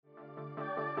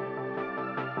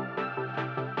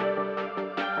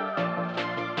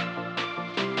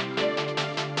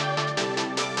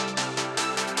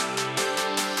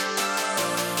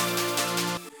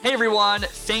everyone.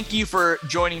 Thank you for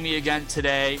joining me again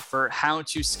today for How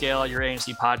to Scale Your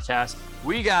Agency podcast.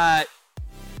 We got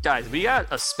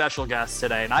a special guest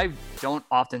today, and I don't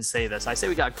often say this. I say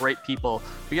we got great people.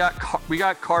 We got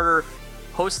Carter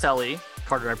Hostelli.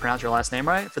 Carter, did I pronounce your last name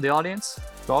right for the audience?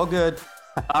 It's all good.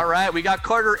 All right. We got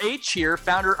Carter H here,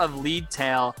 founder of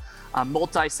Leadtail, a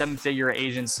multi-seven-figure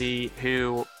agency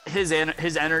who his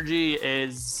energy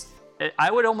is,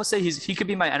 I would almost say he could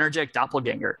be my energetic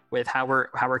doppelganger with how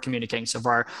we're communicating so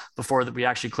far before that we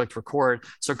actually clicked record.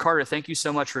 So Carter, thank you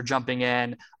so much for jumping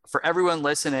in. For everyone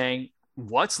listening,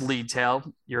 what's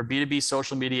Leadtail? You're a B2B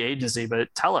social media agency, but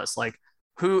tell us, like,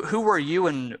 who are you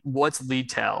and what's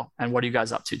Leadtail and what are you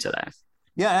guys up to today?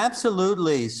 Yeah,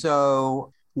 absolutely.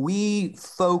 So we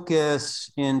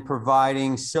focus in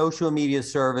providing social media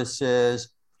services.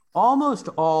 Almost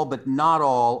all, but not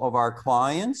all of our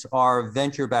clients are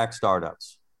venture-backed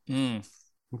startups.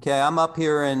 Okay, I'm up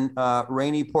here in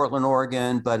rainy Portland,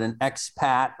 Oregon, but an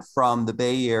expat from the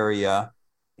Bay Area.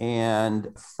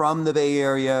 And from the Bay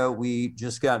Area, we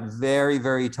just got very,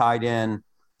 very tied in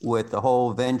with the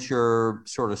whole venture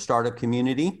sort of startup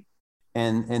community.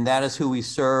 And that is who we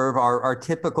serve. Our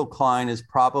typical client is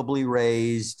probably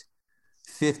raised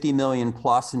 50 million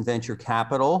plus in venture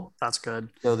capital. That's good.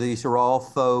 So these are all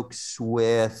folks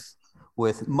with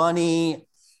money,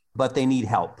 but they need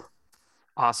help.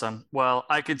 Awesome. Well,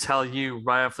 I could tell you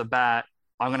right off the bat,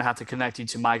 I'm going to have to connect you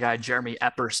to my guy, Jeremy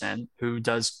Epperson, who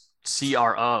does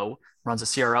CRO, runs a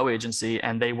CRO agency,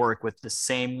 and they work with the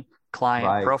same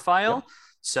client profile. Yep.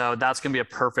 So that's going to be a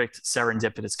perfect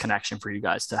serendipitous connection for you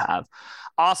guys to have.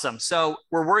 Awesome. So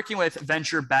we're working with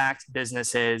venture-backed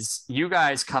businesses. You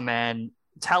guys come in,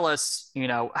 tell us,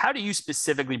 how do you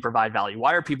specifically provide value?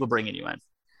 Why are people bringing you in?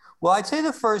 Well, I'd say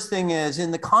the first thing is in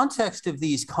the context of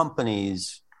these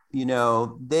companies,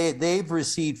 they've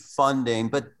received funding,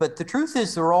 but the truth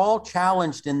is they're all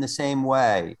challenged in the same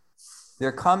way.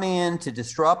 They're coming in to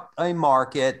disrupt a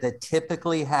market that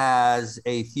typically has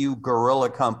a few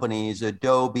guerrilla companies,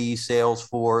 Adobe,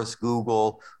 Salesforce,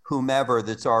 Google, whomever,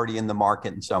 that's already in the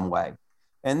market in some way.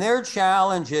 And their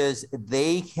challenge is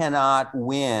they cannot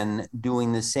win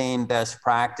doing the same best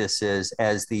practices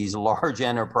as these large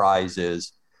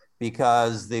enterprises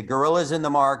because the gorillas in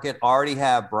the market already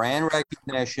have brand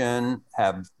recognition,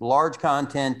 have large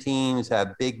content teams,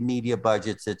 have big media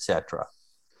budgets, et cetera.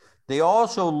 They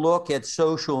also look at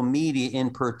social media in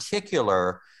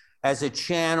particular as a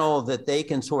channel that they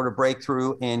can sort of break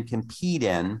through and compete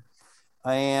in.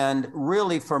 And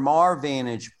really, from our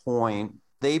vantage point,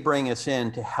 they bring us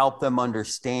in to help them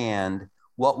understand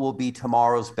what will be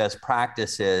tomorrow's best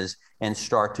practices and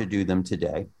start to do them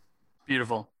today.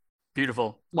 Beautiful.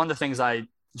 Beautiful. One of the things I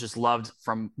just loved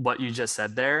from what you just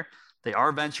said there, they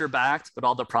are venture backed, but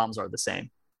all the problems are the same.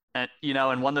 And,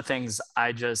 and one of the things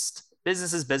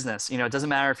business is business. It doesn't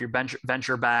matter if you're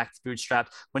venture backed, bootstrapped.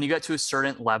 When you get to a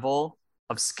certain level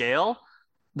of scale,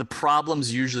 the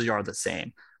problems usually are the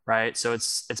same, right? So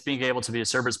it's being able to be a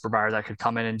service provider that could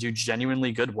come in and do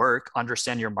genuinely good work,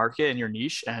 understand your market and your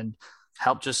niche, and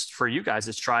help just for you guys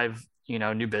to drive,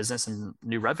 new business and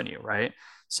new revenue, right?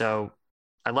 So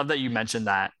I love that you mentioned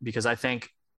that because I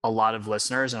think a lot of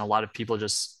listeners and a lot of people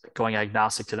just going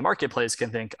agnostic to the marketplace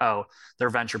can think, oh, they're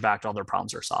venture backed, all their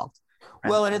problems are solved.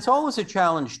 Well, and it's always a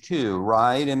challenge too,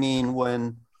 right? I mean,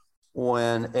 when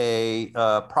a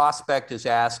prospect is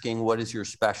asking, what is your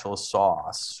special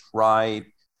sauce, right?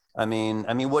 I mean,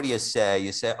 what do you say?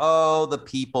 You say, oh, the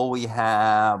people we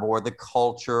have or the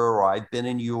culture, or I've been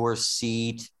in your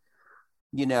seat,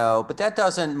 but that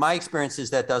doesn't, my experience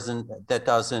is that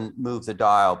doesn't move the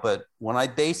dial. But when I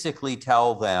basically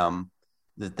tell them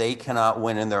that they cannot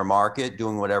win in their market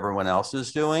doing what everyone else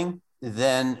is doing,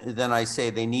 then I say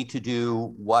they need to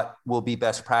do what will be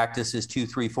best practices 2,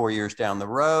 3, 4 years down the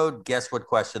road. Guess what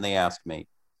question they ask me?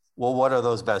 Well, what are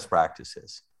those best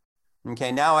practices?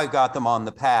 Okay, now I've got them on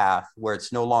the path where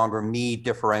it's no longer me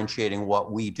differentiating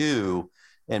what we do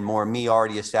and more me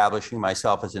already establishing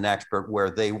myself as an expert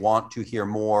where they want to hear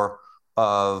more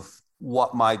of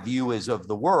what my view is of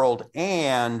the world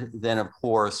and then, of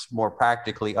course, more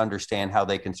practically understand how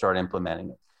they can start implementing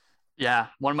it. Yeah.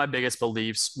 One of my biggest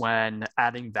beliefs when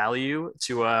adding value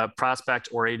to a prospect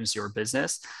or agency or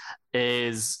business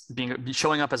is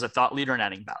showing up as a thought leader and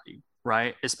adding value,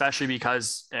 right? Especially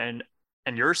because in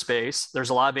your space,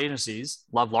 there's a lot of agencies,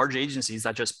 a lot of large agencies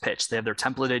that just pitch. They have their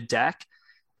templated deck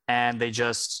and they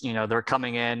just, they're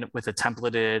coming in with a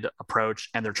templated approach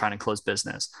and they're trying to close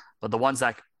business. But the ones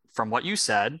that, from what you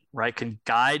said, right, can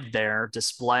guide their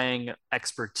displaying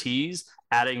expertise,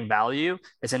 adding value,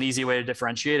 it's an easy way to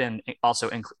differentiate and also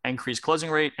increase closing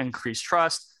rate, increase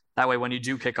trust, That way, when you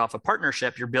do kick off a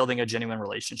partnership, you're building a genuine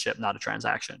relationship, not a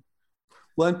transaction.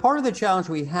 Well, and part of the challenge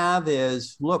we have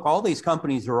is, look, all these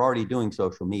companies are already doing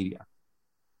social media,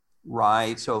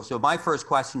 right? So my first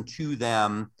question to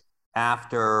them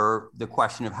after the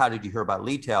question of how did you hear about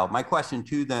Leadtail, my question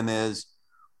to them is,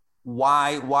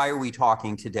 why are we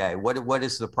talking today? What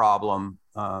is the problem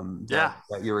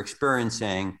that you're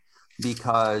experiencing?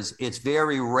 Because it's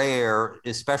very rare,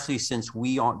 especially since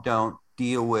we don't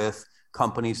deal with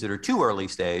companies that are too early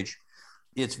stage.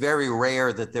 It's very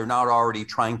rare that they're not already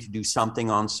trying to do something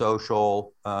on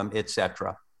social, et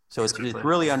cetera. So it's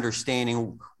really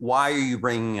understanding, why are you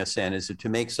bringing us in? Is it to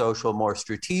make social more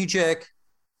strategic?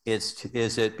 Is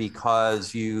it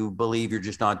because you believe you're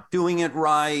just not doing it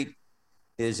right?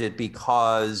 Is it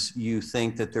because you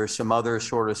think that there's some other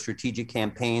sort of strategic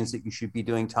campaigns that you should be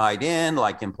doing tied in,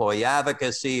 like employee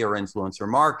advocacy or influencer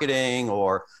marketing,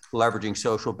 or leveraging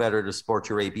social better to support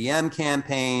your ABM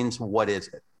campaigns? What is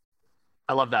it?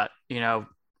 I love that.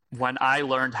 When I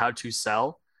learned how to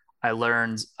sell, I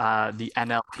learned the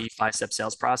NLP 5-step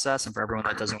sales process. And for everyone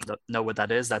that doesn't know what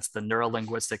that is, that's the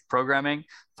neuro-linguistic programming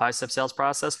 5-step sales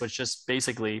process, which just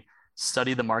basically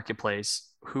study the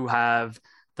marketplace, who have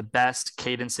the best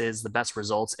cadences, the best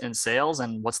results in sales,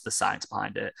 and what's the science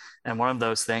behind it. And one of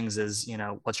those things is,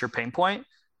 what's your pain point?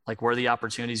 Like, where are the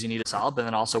opportunities you need to solve? And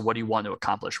then also, what do you want to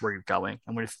accomplish, where you're going?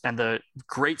 And the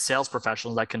great sales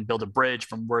professionals that can build a bridge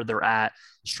from where they're at,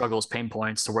 struggles, pain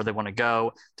points, to where they want to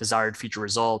go, desired future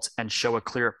results, and show a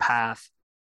clear path,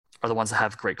 are the ones that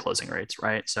have great closing rates,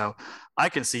 right? So I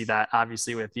can see that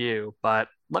obviously with you, but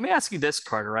let me ask you this,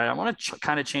 Carter, right? I want to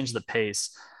kind of change the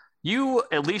pace. You,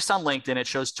 at least on LinkedIn, it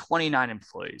shows 29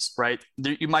 employees, right?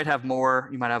 You might have more,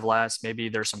 you might have less. Maybe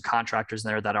there's some contractors in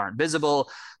there that aren't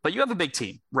visible, but you have a big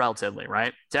team relatively,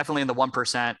 right? Definitely in the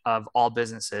 1% of all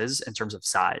businesses in terms of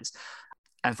size.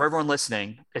 And for everyone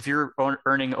listening, if you're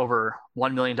earning over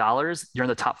 $1 million, you're in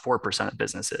the top 4% of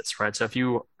businesses, right? So if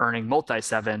you're earning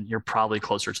multi-seven, you're probably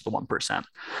closer to the 1%.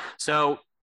 So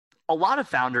a lot of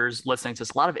founders listening to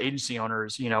this, a lot of agency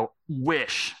owners,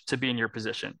 wish to be in your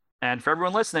position. And for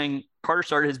everyone listening, Carter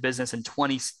started his business in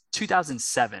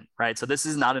 2007, right? So this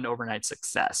is not an overnight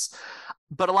success.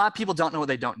 But a lot of people don't know what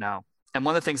they don't know. And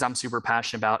one of the things I'm super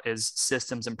passionate about is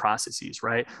systems and processes,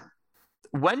 right?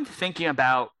 When thinking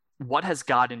about what has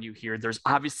gotten you here, there's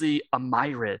obviously a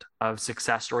myriad of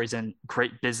success stories and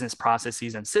great business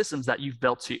processes and systems that you've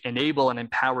built to enable and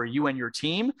empower you and your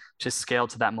team to scale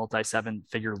to that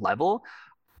multi-7-figure level.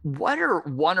 What are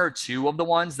one or two of the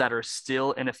ones that are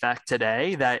still in effect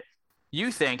today that you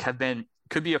think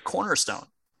could be a cornerstone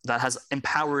that has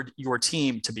empowered your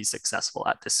team to be successful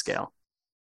at this scale?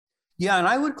 Yeah, and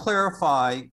I would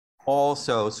clarify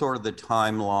also sort of the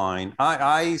timeline.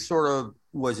 I sort of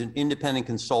was an independent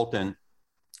consultant.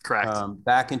 Correct.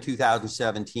 Back in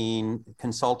 2017,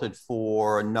 consulted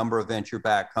for a number of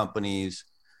venture-backed companies,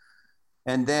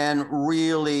 and then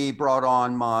really brought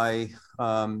on my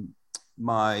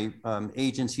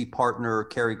agency partner,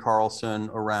 Kerry Carlson,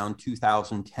 around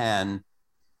 2010.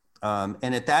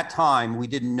 And at that time, we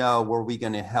didn't know, were we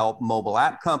going to help mobile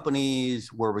app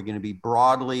companies? Were we going to be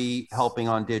broadly helping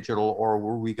on digital, or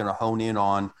were we going to hone in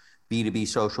on B2B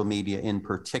social media in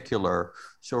particular?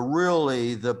 So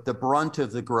really, the brunt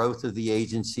of the growth of the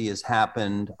agency has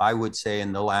happened, I would say,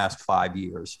 in the last 5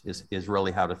 years is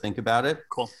really how to think about it.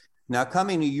 Cool. Now,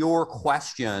 coming to your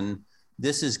question,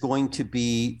 this is going to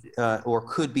be or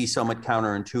could be somewhat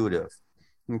counterintuitive.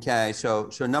 Okay, so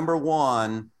number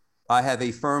one, I have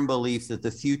a firm belief that the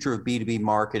future of B2B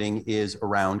marketing is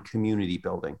around community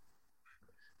building.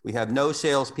 We have no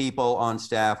salespeople on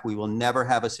staff. We will never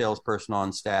have a salesperson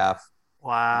on staff.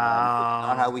 Wow. It's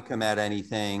not how we come at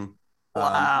anything.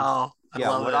 Wow.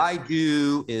 What I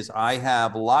do is I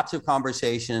have lots of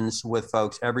conversations with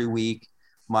folks every week.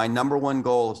 My number one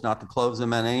goal is not to close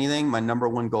them on anything. My number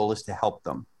one goal is to help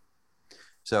them.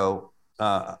 So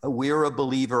we're a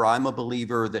believer, I'm a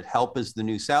believer that help is the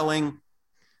new selling.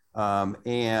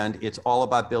 And it's all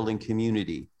about building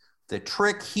community. The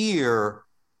trick here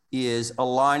is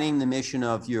aligning the mission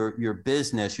of your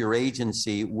business, your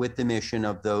agency, with the mission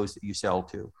of those that you sell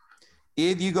to.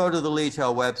 If you go to the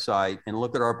Leadtail website and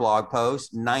look at our blog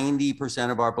posts, 90%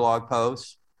 of our blog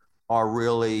posts are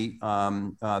really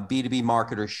B2B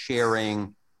marketers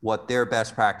sharing what their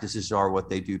best practices are, what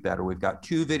they do better. We've got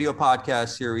 2 video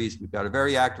podcast series. We've got a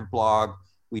very active blog.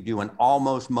 We do an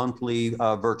almost monthly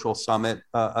virtual summit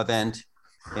event.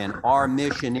 And our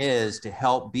mission is to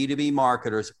help B2B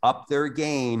marketers up their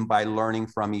game by learning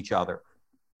from each other.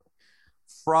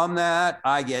 From that,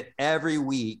 I get every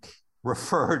week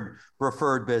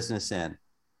referred business in.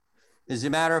 As a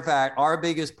matter of fact, our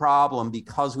biggest problem,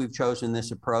 because we've chosen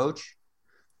this approach,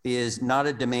 is not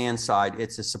a demand side,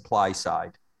 it's a supply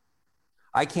side.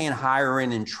 I can't hire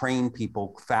in and train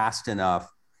people fast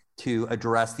enough to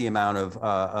address the amount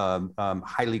of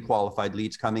highly qualified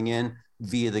leads coming in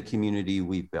via the community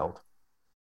we've built.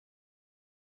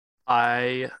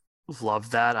 I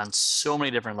love that on so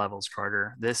many different levels,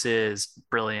 Carter. This is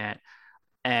brilliant.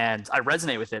 And I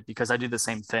resonate with it because I do the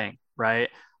same thing, right?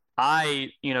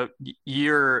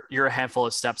 You're a handful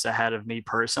of steps ahead of me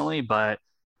personally, but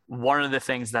one of the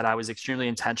things that I was extremely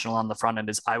intentional on the front end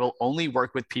is I will only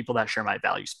work with people that share my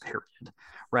values, period.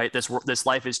 Right? This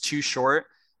life is too short.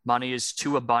 Money is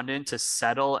too abundant to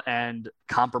settle and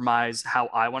compromise how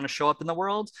I want to show up in the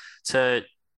world to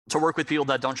work with people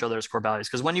that don't show those core values.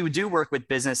 Because when you do work with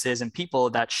businesses and people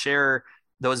that share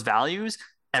those values,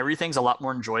 everything's a lot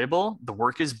more enjoyable. The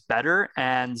work is better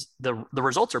and the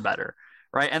results are better.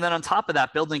 Right. And then on top of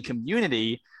that, building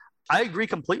community, I agree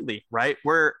completely. Right.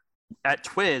 We're at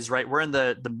Twiz, right? We're in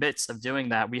the midst of doing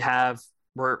that.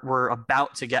 We're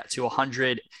about to get to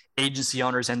 100 agency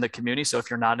owners in the community. So if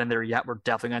you're not in there yet, we're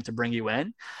definitely going to bring you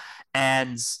in.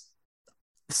 And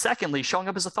secondly, showing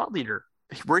up as a thought leader.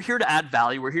 We're here to add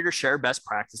value. We're here to share best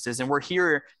practices, and we're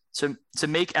here to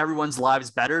make everyone's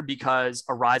lives better because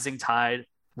a rising tide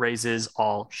raises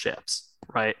all ships,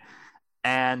 right?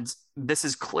 And this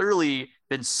has clearly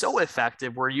been so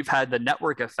effective where you've had the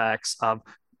network effects of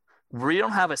we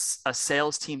don't have a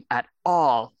sales team at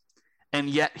all. And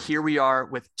yet here we are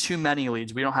with too many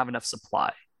leads. We don't have enough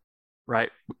supply, right?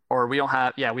 Or we don't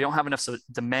have enough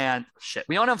demand.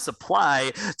 We don't have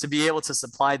supply to be able to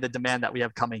supply the demand that we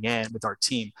have coming in with our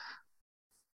team.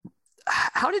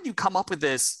 How did you come up with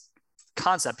this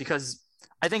concept? Because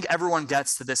I think everyone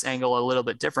gets to this angle a little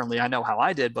bit differently. I know how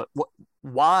I did, but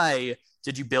why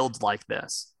did you build like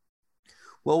this?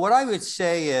 Well, what I would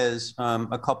say is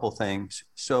a couple things.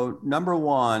 So number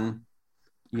one,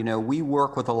 we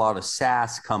work with a lot of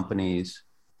SaaS companies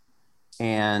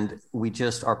and we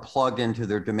just are plugged into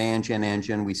their demand gen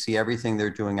engine. We see everything they're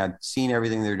doing. I've seen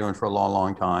everything they're doing for a long,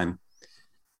 long time.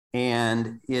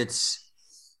 And if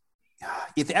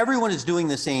everyone is doing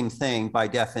the same thing by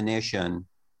definition,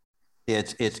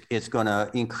 it's going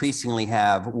to increasingly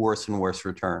have worse and worse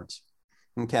returns.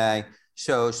 Okay.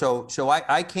 So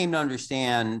I came to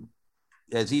understand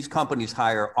as these companies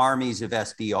hire armies of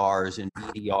SDRs and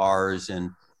BDRs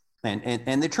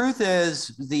and the truth is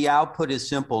the output is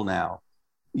simple now.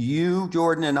 You,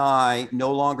 Jordan, and I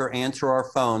no longer answer our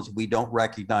phones. We don't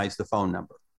recognize the phone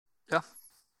number. Yeah.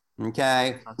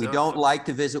 Okay. We don't like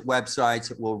to visit websites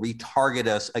that will retarget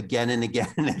us again and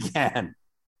again and again.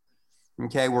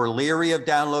 Okay, we're leery of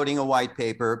downloading a white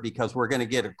paper because we're going to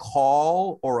get a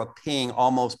call or a ping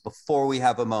almost before we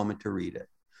have a moment to read it.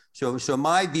 So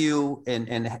my view,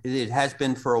 and it has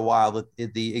been for a while,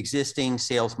 that the existing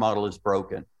sales model is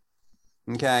broken.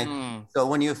 Okay, So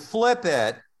when you flip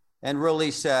it and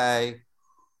really say,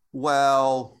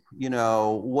 well,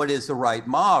 what is the right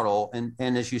model? And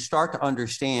as you start to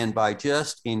understand by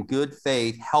just in good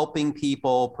faith, helping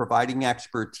people, providing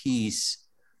expertise,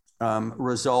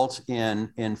 results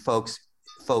in folks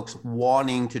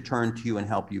wanting to turn to you and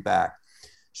help you back.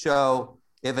 So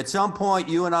if at some point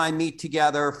you and I meet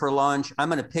together for lunch, I'm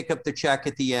going to pick up the check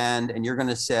at the end and you're going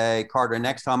to say, Carter,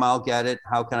 next time I'll get it.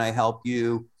 How can I help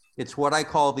you? It's what I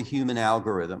call the human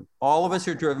algorithm. All of us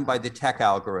are driven by the tech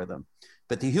algorithm.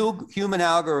 But the human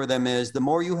algorithm is the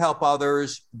more you help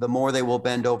others, the more they will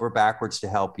bend over backwards to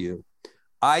help you.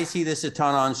 I see this a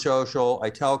ton on social.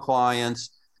 I tell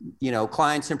clients,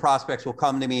 clients and prospects will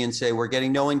come to me and say, we're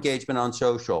getting no engagement on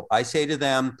social. I say to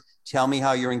them, tell me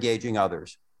how you're engaging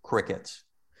others. Crickets.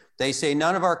 They say,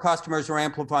 none of our customers are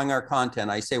amplifying our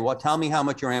content. I say, well, tell me how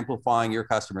much you're amplifying your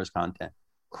customers' content.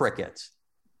 Crickets.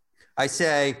 I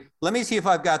say, let me see if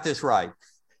I've got this right.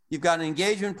 You've got an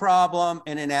engagement problem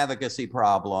and an advocacy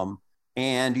problem,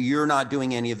 and you're not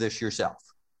doing any of this yourself.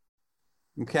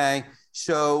 Okay.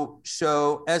 So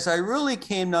as I really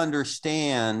came to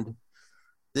understand,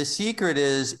 the secret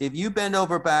is if you bend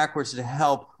over backwards to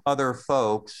help other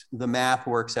folks, the math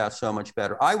works out so much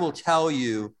better. I will tell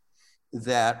you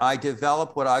that I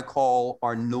developed what I call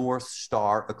our North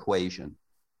Star equation.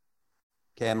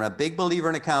 Okay, I'm a big believer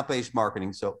in account-based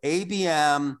marketing. So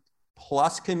ABM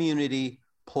plus community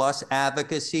plus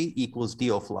advocacy equals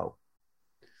deal flow.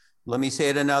 Let me say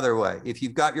it another way. If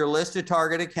you've got your list of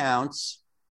target accounts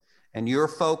and your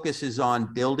focus is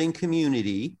on building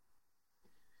community,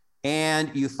 and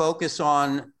you focus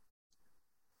on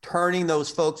turning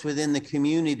those folks within the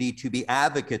community to be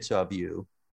advocates of you,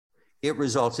 it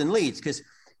results in leads. Because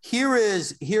here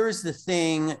is the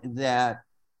thing that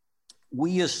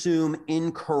we assume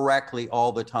incorrectly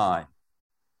all the time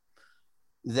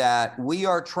that we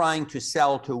are trying to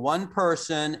sell to one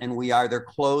person and we either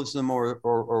close them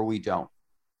or we don't.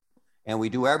 And we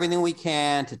do everything we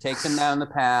can to take them down the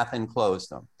path and close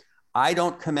them. I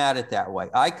don't come at it that way.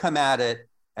 I come at it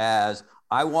as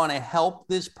I want to help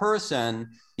this person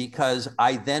because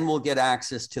I then will get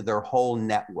access to their whole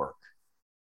network.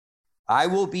 I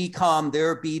will become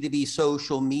their B2B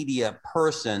social media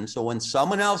person. So when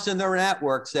someone else in their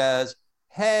network says,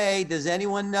 hey, does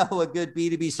anyone know a good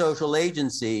B2B social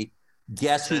agency?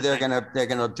 Guess who they're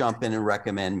gonna jump in and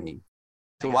recommend me.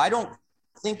 So I don't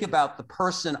think about the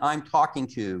person I'm talking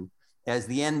to as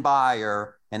the end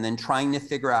buyer and then trying to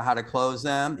figure out how to close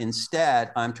them.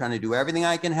 Instead, I'm trying to do everything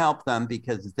I can help them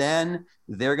because then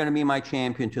they're going to be my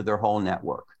champion to their whole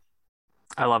network.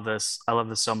 I love this. I love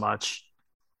this so much.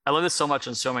 I love this so much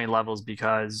on so many levels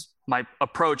because my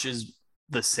approach is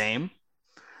the same.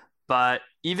 But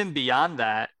even beyond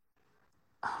that,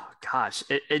 oh gosh,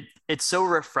 it's so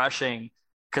refreshing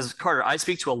because Carter, I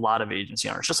speak to a lot of agency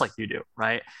owners, just like you do,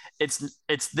 right?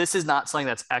 This is not something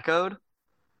that's echoed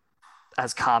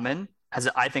as common as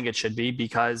I think it should be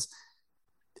because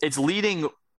it's leading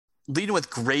with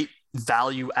great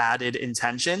value added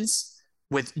intentions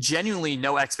with genuinely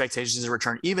no expectations of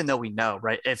return, even though we know,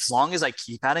 right? As long as I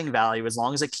keep adding value, as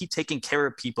long as I keep taking care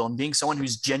of people and being someone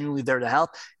who's genuinely there to help,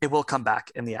 it will come back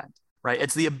in the end, right?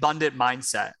 It's the abundant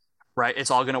mindset, right?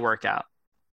 It's all going to work out.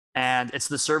 And it's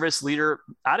the service leader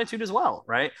attitude as well,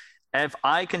 right? If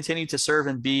I continue to serve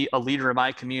and be a leader in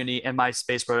my community, in my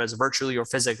space, whether it's virtually or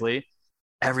physically,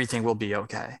 everything will be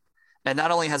okay. And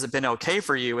not only has it been okay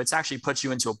for you, it's actually put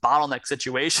you into a bottleneck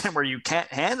situation where you can't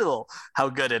handle how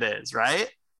good it is, right?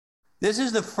 This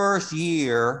is the first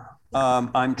year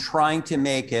I'm trying to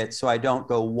make it so I don't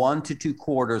go 1 to 2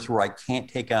 quarters where I can't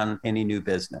take on any new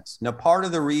business. Now, part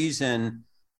of the reason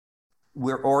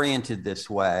we're oriented this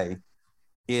way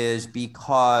is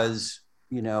because,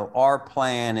 you know, our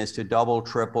plan is to double,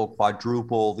 triple,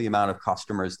 quadruple the amount of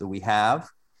customers that we have.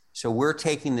 So we're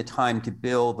taking the time to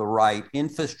build the right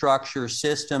infrastructure,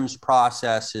 systems,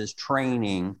 processes,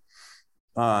 training,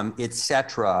 et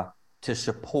cetera, to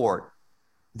support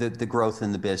the growth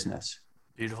in the business.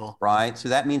 Beautiful. Right? So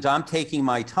that means I'm taking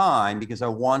my time because I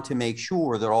want to make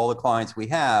sure that all the clients we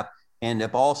have end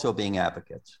up also being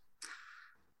advocates.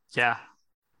 Yeah.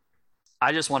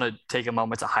 I just want to take a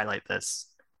moment to highlight this.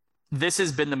 This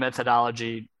has been the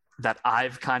methodology that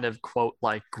I've kind of, quote,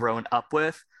 like grown up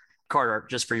with. Carter,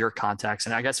 just for your context,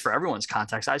 and I guess for everyone's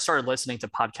context, I started listening to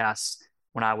podcasts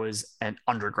when I was an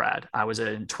undergrad. I was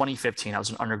in 2015. I was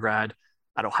an undergrad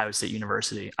at Ohio State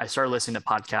University. I started listening to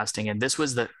podcasting, and this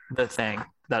was the thing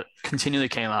that continually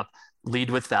came up: lead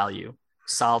with value,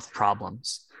 solve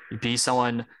problems, be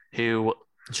someone who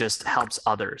just helps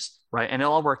others, right? And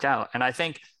it'll all work out. And I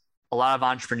think a lot of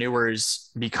entrepreneurs,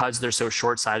 because they're so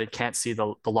short-sighted, can't see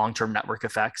the long-term network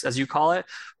effects, as you call it,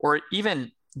 or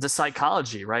even the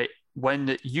psychology, right?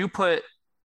 When you put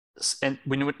and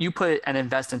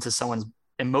invest into someone's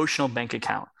emotional bank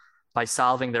account by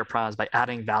solving their problems, by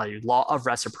adding value, law of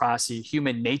reciprocity,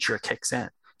 human nature kicks in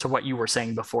to what you were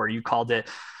saying before. You called it,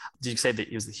 did you say that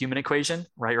it was the human equation,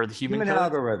 right? Or the human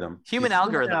algorithm. Human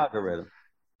algorithm.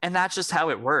 And that's just how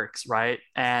it works, right?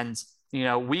 And, you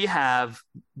know, we have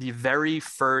the very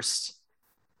first,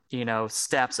 you know,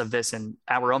 steps of this in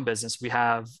our own business. We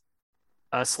have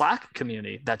a Slack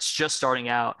community that's just starting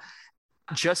out.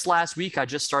 Just last week, I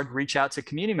just started to reach out to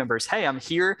community members. Hey, I'm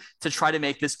here to try to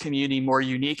make this community more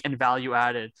unique and value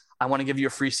added. I want to give you a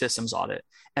free systems audit.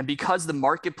 And because the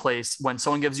marketplace, when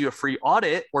someone gives you a free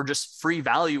audit or just free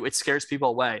value, it scares people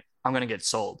away. I'm going to get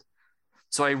sold.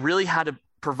 So I really had to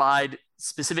provide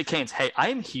specific cadence. Hey, I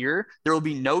am here. There will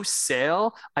be no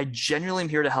sale. I genuinely am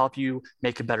here to help you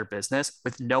make a better business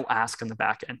with no ask on the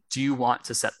back end. Do you want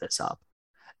to set this up?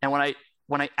 And when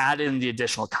I added in the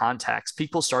additional context,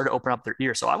 people started to open up their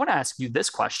ears. So I want to ask you this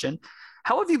question.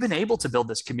 How have you been able to build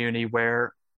this community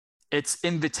where it's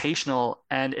invitational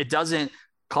and it doesn't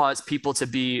cause people to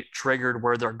be triggered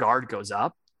where their guard goes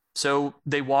up? So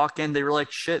they walk in, they were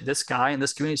like, shit, this guy in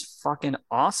this community is fucking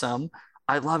awesome.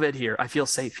 I love it here. I feel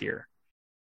safe here.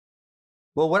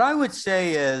 Well, what I would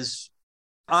say is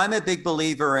I'm a big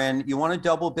believer in you want to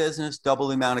double business, double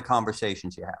the amount of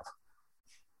conversations you have.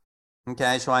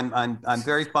 Okay, so I'm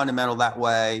very fundamental that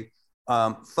way.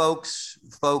 Folks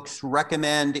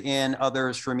recommend in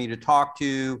others for me to talk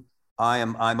to.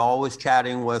 I'm always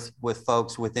chatting with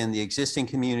folks within the existing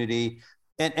community,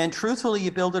 and truthfully,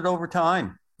 you build it over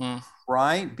time,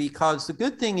 right? Because the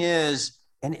good thing is,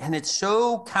 and it's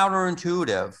so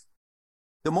counterintuitive,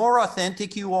 The more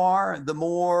authentic you are, the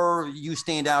more you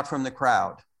stand out from the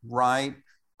crowd, right?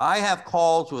 I have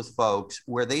calls with folks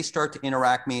where they start to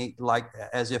interact me like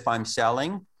as if I'm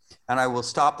selling, and I will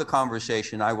stop the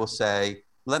conversation. I will say,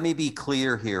 let me be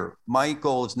clear here. My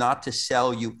goal is not to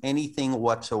sell you anything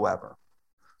whatsoever.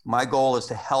 My goal is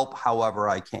to help however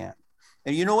I can.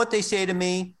 And you know what they say to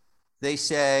me? They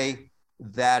say,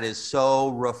 that is so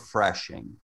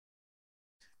refreshing.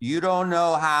 You don't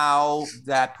know how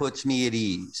that puts me at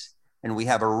ease. And we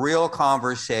have a real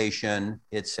conversation,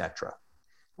 etc.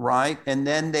 Right? And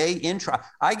then they intro.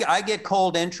 I get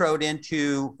cold introed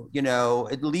into,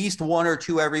 at least one or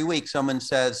two every week. Someone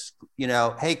says,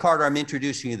 hey, Carter, I'm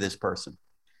introducing you to this person.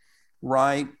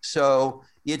 Right? So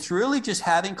it's really just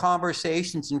having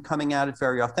conversations and coming at it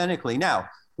very authentically. Now,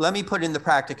 let me put in the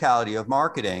practicality of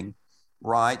marketing.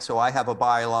 Right? So I have a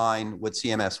byline with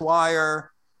CMS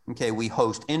Wire. Okay, we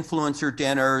host influencer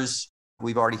dinners.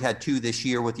 We've already had 2 this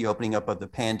year with the opening up of the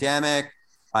pandemic.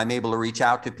 I'm able to reach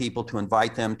out to people to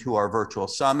invite them to our virtual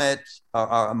summit,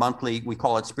 a monthly, we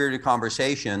call it Spirited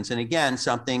Conversations. And again,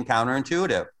 something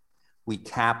counterintuitive. We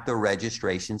cap the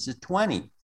registrations at 20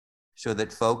 so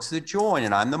that folks that join,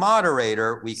 and I'm the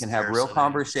moderator, we can have real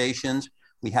conversations.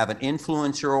 We have an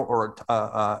influencer or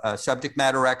a subject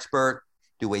matter expert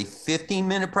do a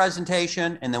 15-minute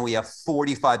presentation, and then we have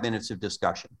 45 minutes of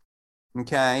discussion,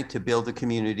 okay, to build the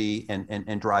community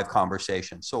and drive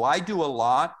conversation. So I do a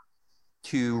lot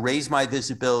to raise my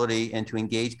visibility and to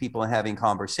engage people in having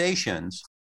conversations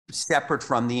separate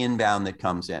from the inbound that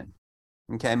comes in,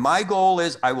 okay? My goal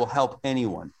is I will help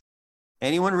anyone.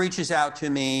 Anyone reaches out to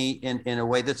me in a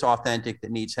way that's authentic, that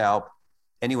needs help.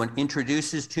 Anyone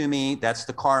introduces to me, that's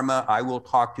the karma. I will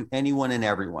talk to anyone and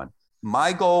everyone.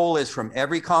 My goal is from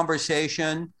every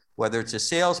conversation, whether it's a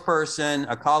salesperson,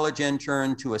 a college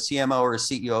intern, to a CMO or a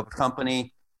CEO of a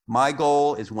company, my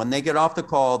goal is when they get off the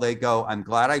call, they go, I'm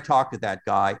glad I talked to that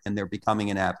guy, and they're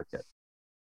becoming an advocate.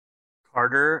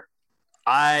 Carter,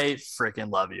 I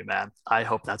freaking love you, man. I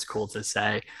hope that's cool to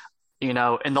say. In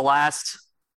the last,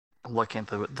 I'm looking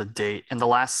at the date, in the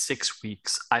last 6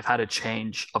 weeks, I've had a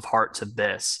change of heart to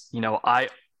this. I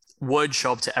would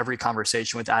show up to every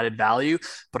conversation with added value,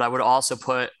 but I would also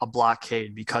put a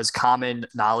blockade, because common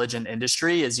knowledge in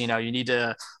industry is, you need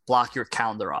to block your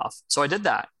calendar off. So I did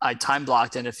that. I time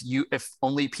blocked. And if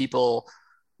only people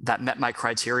that met my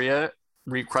criteria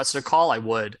requested a call, I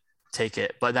would take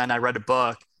it. But then I read a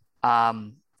book.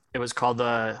 It was called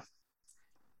The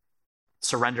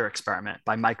Surrender Experiment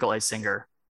by Michael A. Singer.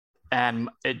 And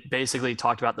it basically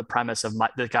talked about the premise of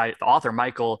the author,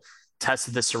 Michael,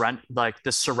 tested this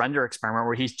surrender experiment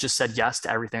where he just said yes to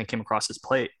everything that came across his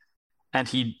plate. And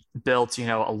he built,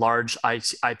 a large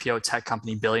IPO tech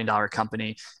company, $1 billion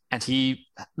company. And he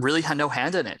really had no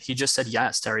hand in it. He just said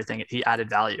yes to everything. He added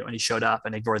value and he showed up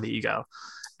and ignored the ego.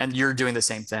 And you're doing the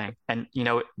same thing. And,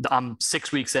 I'm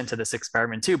 6 weeks into this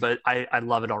experiment too, but I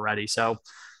love it already. So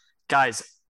guys,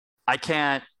 I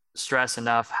can't stress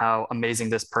enough how amazing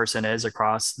this person is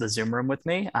across the Zoom room with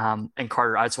me. And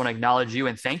Carter, I just want to acknowledge you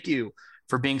and thank you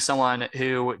for being someone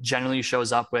who generally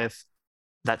shows up with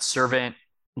that servant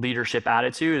leadership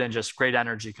attitude and just great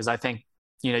energy. Because I think,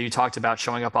 you talked about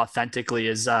showing up authentically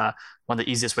is one of the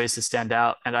easiest ways to stand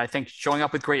out. And I think showing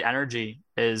up with great energy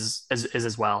is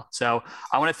as well. So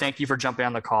I want to thank you for jumping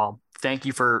on the call. Thank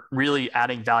you for really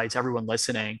adding value to everyone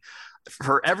listening.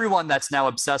 For everyone that's now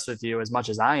obsessed with you as much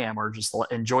as I am, or just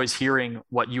enjoys hearing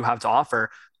what you have to offer,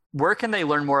 where can they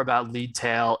learn more about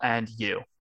Leadtail and you?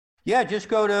 Yeah, just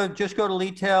go to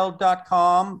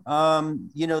leadtail.com.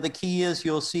 The key is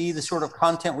you'll see the sort of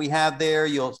content we have there.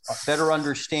 You'll better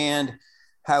understand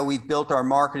how we've built our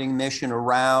marketing mission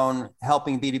around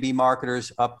helping B2B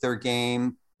marketers up their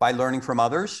game by learning from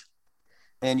others.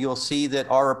 And you'll see that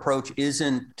our approach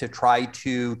isn't to try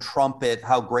to trumpet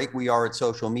how great we are at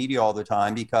social media all the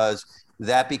time, because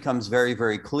that becomes very,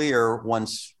 very clear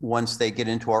once they get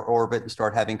into our orbit and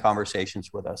start having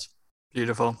conversations with us.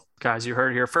 Beautiful. Guys, you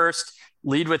heard it here first.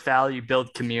 Lead with value,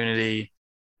 build community,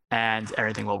 and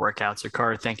everything will work out. So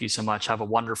Carter, thank you so much. Have a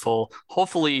wonderful,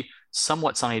 hopefully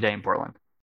somewhat sunny day in Portland.